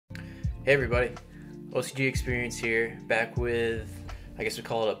Hey everybody, OCG Experience here, back with, I guess we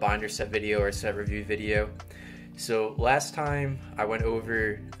call it a binder set video or a set review video. So last time I went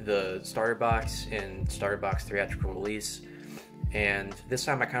over the starter box and starter box theatrical release, and this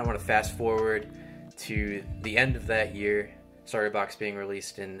time I kind of want to fast forward to the end of that year, starter box being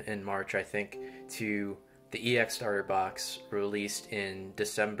released in March I think, to the EX starter box released in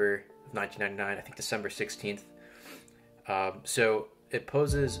December of 1999, I think December 16th. So it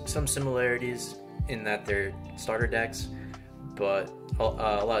poses some similarities in that they're starter decks, but a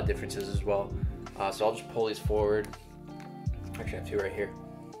lot of differences as well. So I'll just pull these forward. Actually, I have two right here.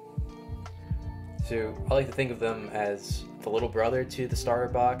 So I like to think of them as the little brother to the starter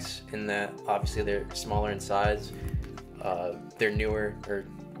box, in that obviously they're smaller in size, they're newer or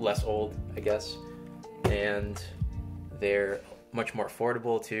less old, I guess, and they're much more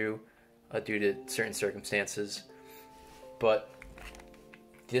affordable too, due to certain circumstances. But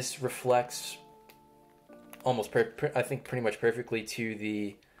this reflects almost, I think, pretty much perfectly to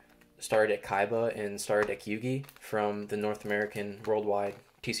the Starter Deck Kaiba and Starter Deck Yugi from the North American worldwide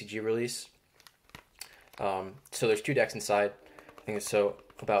TCG release. So there's two decks inside. I think it's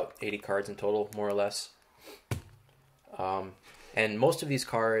about 80 cards in total, more or less. And most of these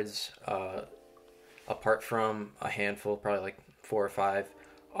cards, apart from a handful, probably like 4 or 5,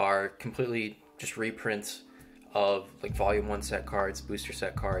 are completely just reprints of like volume 1 set cards, booster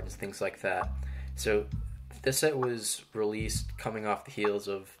set cards, things like that. So this set was released coming off the heels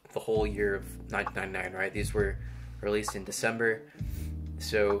of the whole year of 1999, right? These were released in December,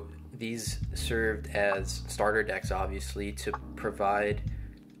 so these served as starter decks, obviously, to provide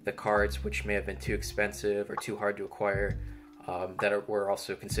the cards which may have been too expensive or too hard to acquire, that were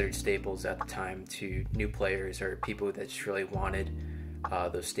also considered staples at the time to new players or people that just really wanted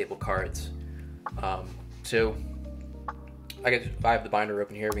those staple cards. So I guess I have the binder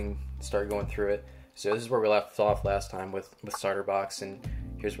open here, we can start going through it. So this is where we left off last time with starter box, and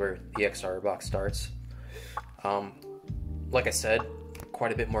here's where the EX starter box starts. Like I said,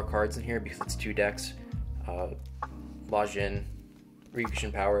 quite a bit more cards in here because it's 2 decks. Lajin,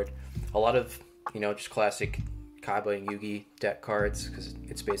 Ryukushin powered. A lot of, just classic Kaiba and Yugi deck cards, because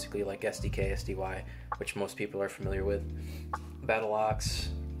it's basically like SDK, SDY, which most people are familiar with. Battle Ox,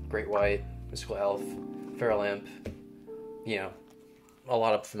 Great White, Mystical Elf, Feral Imp, a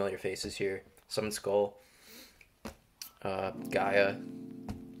lot of familiar faces here. Summon Skull, Gaia,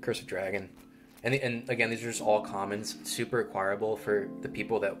 Curse of Dragon, and again, these are just all commons, super acquirable for the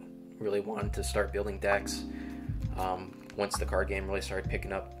people that really wanted to start building decks once the card game really started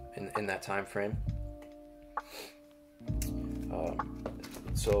picking up in that time frame.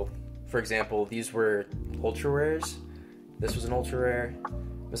 So, for example, these were ultra rares. This was an ultra rare.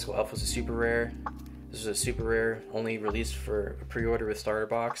 Mystical Elf was a super rare. This was a super rare, only released for a pre-order with starter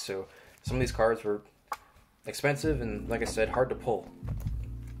box, so some of these cards were expensive and, like I said, hard to pull.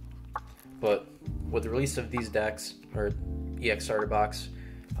 But with the release of these decks, or EX starter box,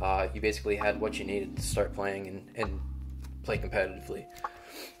 you basically had what you needed to start playing and play competitively.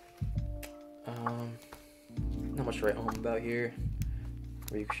 Not much to write home about here.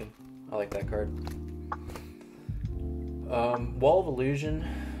 Ryukushin, I like that card. Wall of Illusion,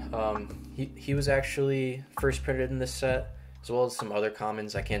 he was actually first printed in this set, as well as some other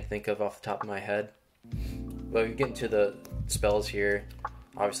commons I can't think of off the top of my head. But we get into the spells here.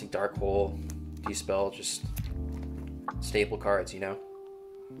 Obviously Dark Hole, Dispel, just staple cards,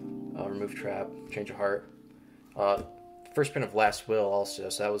 Remove Trap, Change of Heart. First print of Last Will also,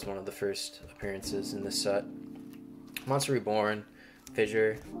 so that was one of the first appearances in this set. Monster Reborn,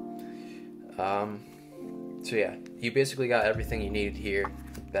 Fissure. So yeah, you basically got everything you needed here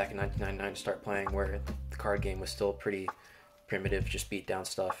back in 1999 to start playing, where the card game was still pretty primitive, just beat down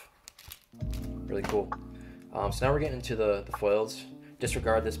stuff. Really cool. So now we're getting into the foils.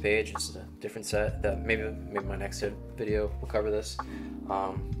 Disregard this page, it's a different set that maybe my next video will cover this.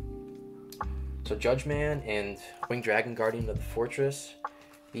 So Judge Man and Winged Dragon, Guardian of the Fortress,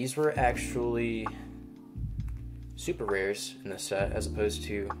 these were actually super rares in this set, as opposed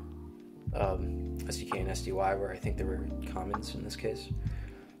to SDK and SDY, where I think there were commons in this case.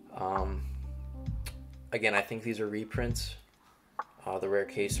 Again, I think these are reprints. The rare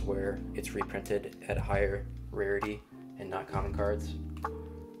case where it's reprinted at a higher rarity and not common cards.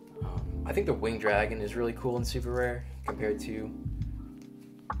 I think the Winged Dragon is really cool and super rare compared to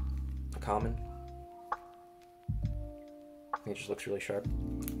a common. I think it just looks really sharp.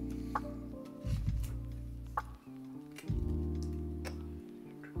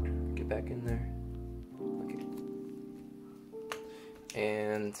 Get back in there. Okay.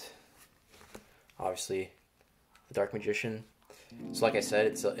 And obviously the Dark Magician. So like I said,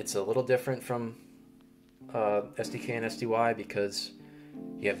 it's a little different from SDK and SDY because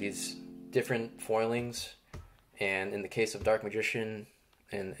you have these different foilings, and in the case of Dark Magician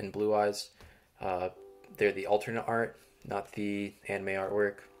and Blue Eyes, they're the alternate art, not the anime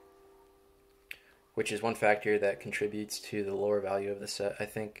artwork, which is one factor that contributes to the lower value of the set, I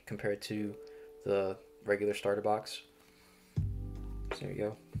think, compared to the regular starter box. So there you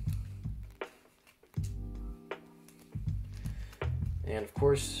go. And of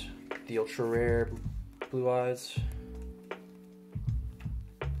course, the ultra rare Blue Eyes,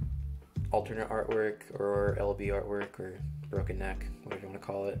 alternate artwork or LB artwork or broken neck, whatever you want to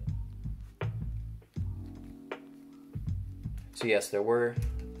call it. So yes, there were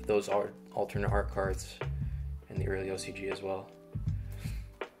those alternate art cards in the early OCG as well.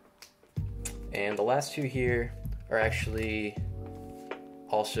 And the last two here are actually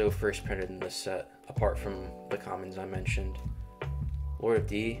also first printed in this set, apart from the commons I mentioned. Lord of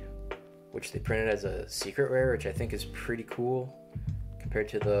D, which they printed as a secret rare, which I think is pretty cool compared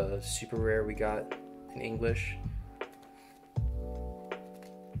to the super rare we got in English.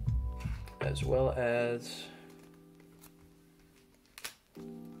 As well as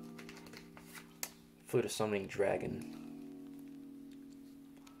Flute of Summoning Dragon.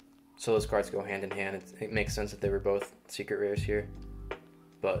 So those cards go hand in hand. It makes sense that they were both secret rares here,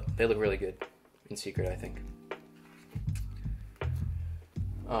 but they look really good in secret, I think.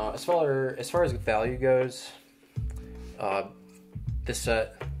 As far as value goes, this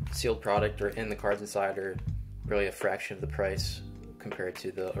set, sealed product, or in the cards inside, are really a fraction of the price compared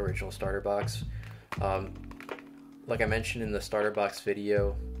to the original starter box. Like I mentioned in the starter box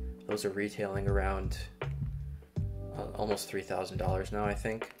video, those are retailing around almost $3,000 now, I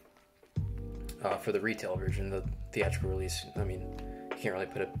think. For the retail version, the theatrical release, I mean, you can't really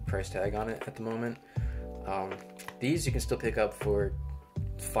put a price tag on it at the moment. These you can still pick up for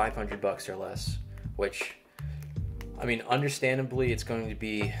 $500 or less, which, I mean, understandably, it's going to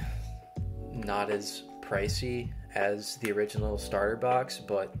be not as pricey as the original starter box,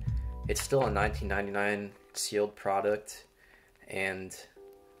 but it's still a $19.99 sealed product, and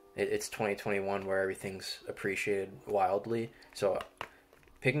it's 2021 where everything's appreciated wildly. So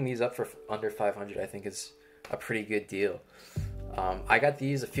picking these up for under $500, I think, is a pretty good deal. I got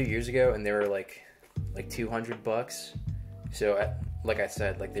these a few years ago, and they were like $200. So, like I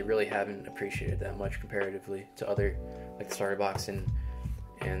said, like, they really haven't appreciated that much comparatively to other, like, the starter box and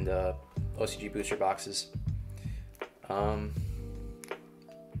OCG booster boxes. So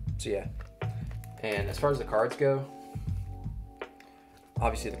yeah. And as far as the cards go,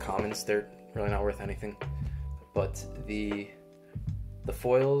 obviously the commons, they're really not worth anything. But the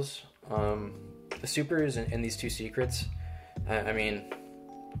foils, the supers, and these two secrets, I mean,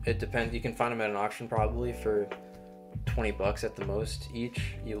 it depends. You can find them at an auction probably for $20 at the most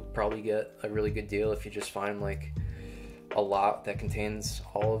each. You'll probably get a really good deal if you just find like a lot that contains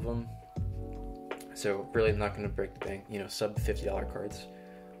all of them. So really not going to break the bank, you know, sub $50 cards,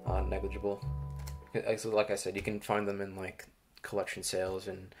 negligible. Like I said, you can find them in like collection sales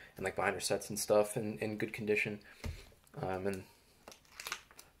and like binder sets and stuff in good condition, and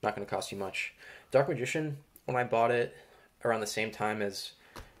not going to cost you much. Dark Magician, when I bought it around the same time as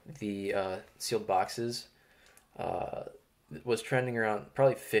the sealed boxes, was trending around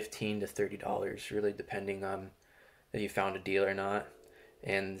probably $15 to $30, really depending on if you found a deal or not.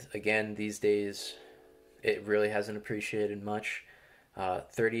 And again, these days, it really hasn't appreciated much.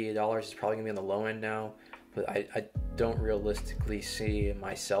 $38 is probably gonna be on the low end now, but I don't realistically see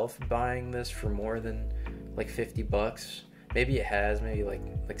myself buying this for more than like $50. Maybe it has, maybe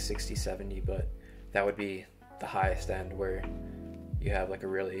like 60, 70, but that would be the highest end where you have like a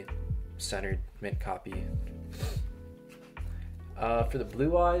really centered mint copy. For the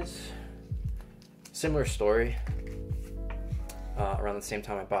Blue Eyes, similar story. Around the same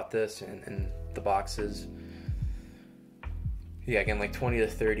time I bought this and the boxes, yeah, again, like 20 to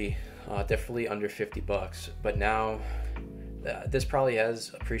 30, definitely under $50. But now this probably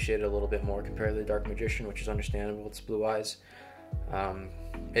has appreciated a little bit more compared to the Dark Magician, which is understandable. It's Blue Eyes.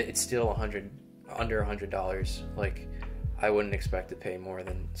 It's still under $100. Like, I wouldn't expect to pay more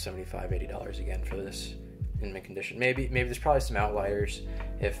than $75, $80 again for this in mint condition. Maybe there's probably some outliers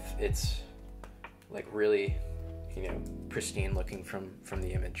if it's like really, you know, pristine looking from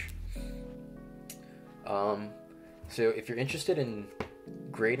the image. So if you're interested in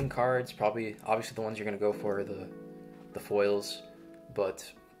grading cards, obviously the ones you're going to go for are the foils, but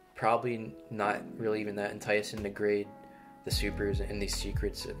probably not really even that enticing to grade the supers and these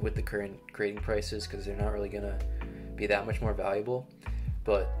secrets with the current grading prices, because they're not really going to be that much more valuable.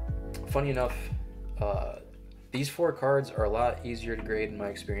 But funny enough, these 4 cards are a lot easier to grade in my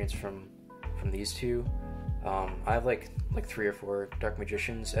experience from these two. I have like 3 or 4 Dark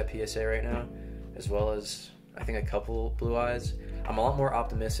Magicians at PSA right now, as well as I think a couple Blue Eyes. I'm a lot more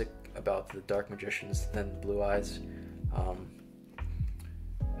optimistic about the Dark Magicians than the Blue Eyes.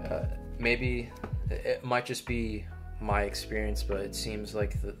 Maybe it might just be my experience, but it seems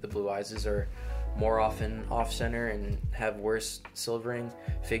like the Blue Eyes are more often off-center and have worse silvering.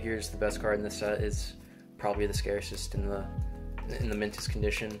 Figures the best card in the set is probably the scarcest in the mintest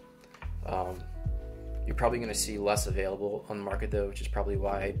condition. You're probably going to see less available on the market though, which is probably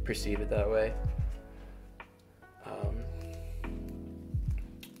why I perceive it that way.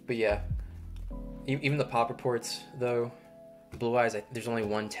 But yeah, even the pop reports though, Blue Eyes, there's only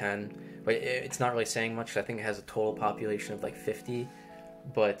 110, but it's not really saying much. I think it has a total population of like 50,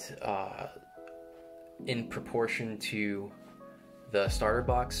 but in proportion to the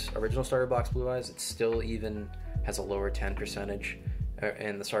original starter box Blue Eyes, it still even has a lower 10 percentage,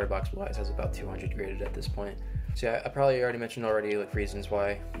 and the starter box Blue Eyes has about 200 graded at this point. So yeah, I probably already mentioned like reasons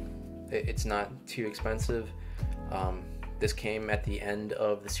why it's not too expensive. This came at the end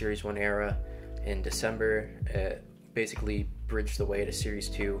of the Series 1 era in December. It basically bridged the way to Series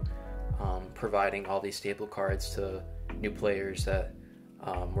 2, providing all these staple cards to new players that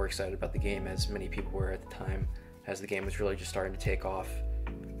were excited about the game, as many people were at the time, as the game was really just starting to take off.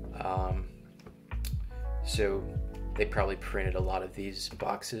 So they probably printed a lot of these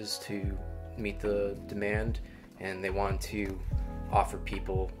boxes to meet the demand, and they wanted to offer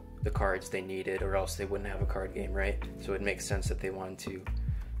people the cards they needed, or else they wouldn't have a card game, right? So it makes sense that they wanted to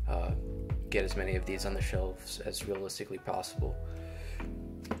get as many of these on the shelves as realistically possible.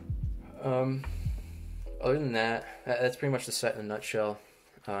 Other than that, that's pretty much the set in a nutshell.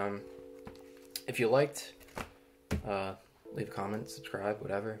 If you liked, leave a comment, subscribe,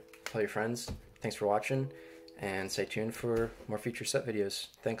 whatever. Tell your friends. Thanks for watching, and stay tuned for more future set videos.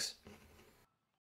 Thanks.